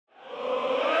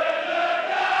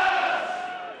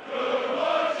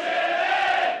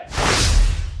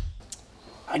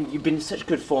And you've been in such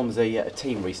good form as a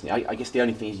team recently. I guess the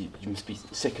only thing is you must be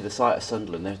sick of the sight of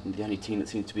Sunderland. They're the only team that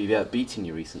seems to be beating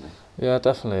you recently. Yeah,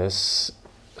 definitely. It's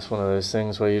one of those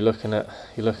things where you're looking at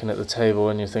the table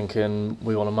and you're thinking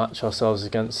we want to match ourselves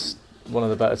against one of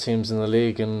the better teams in the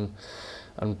league and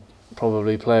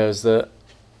probably players that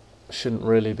shouldn't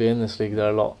really be in this league.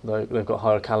 They've got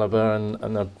higher calibre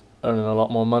and they're earning a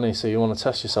lot more money. So you want to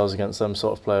test yourselves against them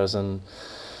sort of players, and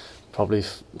probably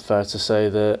fair to say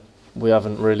that we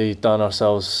haven't really done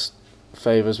ourselves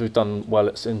favours. We've done well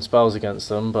in spells against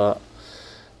them, but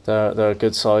they're a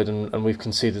good side, and we've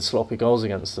conceded sloppy goals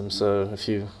against them. So if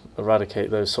you eradicate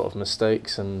those sort of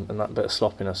mistakes and that bit of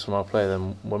sloppiness from our play,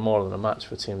 then we're more than a match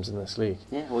for teams in this league.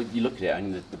 Yeah, well, you look at it, I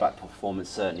mean, the Blackpool performance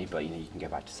certainly, but you can go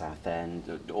back to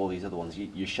Southend, all these other ones.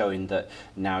 You're showing that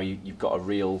now you've got a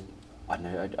real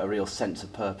sense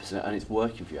of purpose, and it's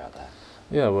working for you out there.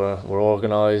 Yeah, we're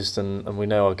organised and we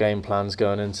know our game plans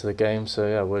going into the game. So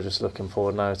yeah, we're just looking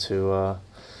forward now to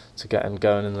getting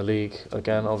going in the league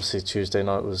again. Obviously Tuesday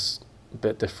night was a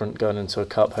bit different, going into a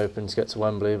cup, hoping to get to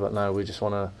Wembley, but now we just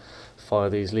want to fire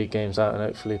these league games out and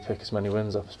hopefully pick as many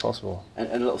wins up as possible. And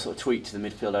a little sort of tweak to the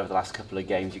midfield over the last couple of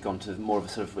games. You've gone to more of a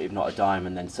sort of, if not a dime,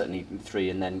 and then certainly three,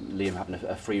 and then Liam having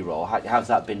a free roll. How's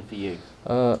that been for you?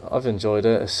 I've enjoyed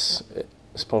it.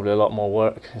 It's probably a lot more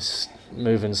work. It's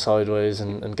moving sideways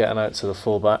and getting out to the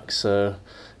full-back. So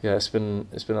yeah, it's been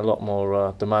a lot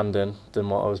more demanding than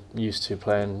what I was used to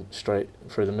playing straight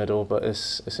through the middle. But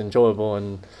it's enjoyable,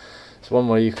 and it's one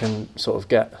where you can sort of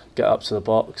get up to the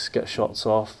box, get shots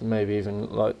off. Maybe even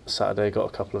like Saturday got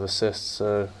a couple of assists.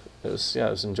 So it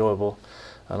was enjoyable,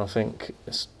 and I think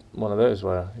it's one of those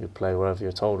where you play wherever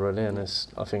you're told really, and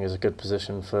I think it's a good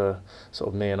position for sort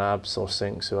of me and Abs or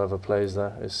Sinks, whoever plays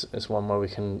there. It's one where we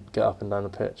can get up and down the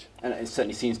pitch. And it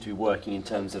certainly seems to be working in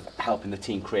terms of helping the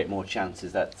team create more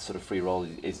chances. That sort of free roll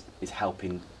is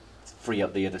helping free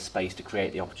up the other space to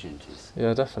create the opportunities.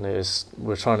 Yeah, definitely.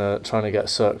 We're trying to get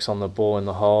Cirques on the ball in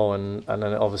the hole, and then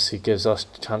it obviously gives us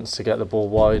a chance to get the ball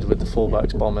wide with the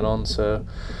fullbacks bombing on. So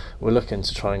we're looking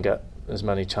to try and get as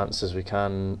many chances as we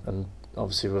can, and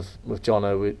obviously with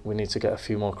Jono we need to get a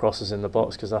few more crosses in the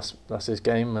box because that's his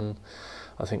game, and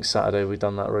I think Saturday we've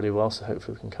done that really well, so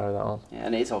hopefully we can carry that on. Yeah,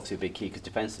 and it's obviously a big key because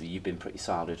defensively you've been pretty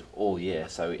solid all year,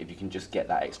 so if you can just get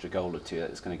that extra goal or two,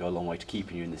 that's going to go a long way to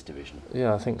keeping you in this division.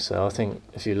 Yeah, I think so. I think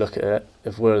if you look at it,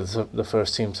 if we're the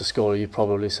first team to score, you'd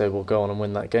probably say we'll go on and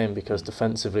win that game because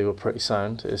defensively we're pretty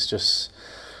sound. It's just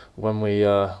when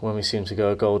we seem to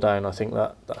go a goal down, I think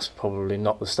that's probably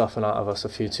knocked the stuffing out of us a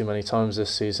few too many times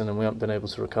this season, and we haven't been able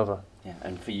to recover. Yeah,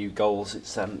 and for you, goals,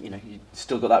 it's you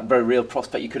still got that very real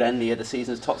prospect you could end the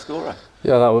season as top scorer.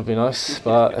 Yeah, that would be nice,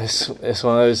 but it's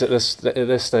one of those at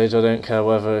this stage. I don't care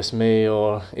whether it's me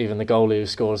or even the goalie who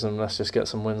scores them. Let's just get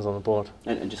some wins on the board.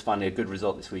 And just finally, a good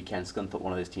result this weekend. Scunthorpe,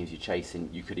 one of those teams you're chasing,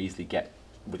 you could easily get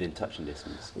within touching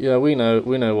distance. Yeah, we know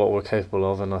what we're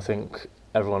capable of, and I think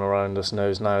everyone around us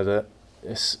knows now that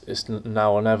it's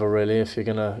now or never really. If you're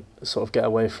gonna sort of get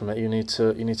away from it, you need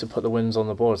to put the wins on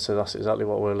the board. So that's exactly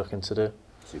what we're looking to do.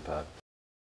 Superb.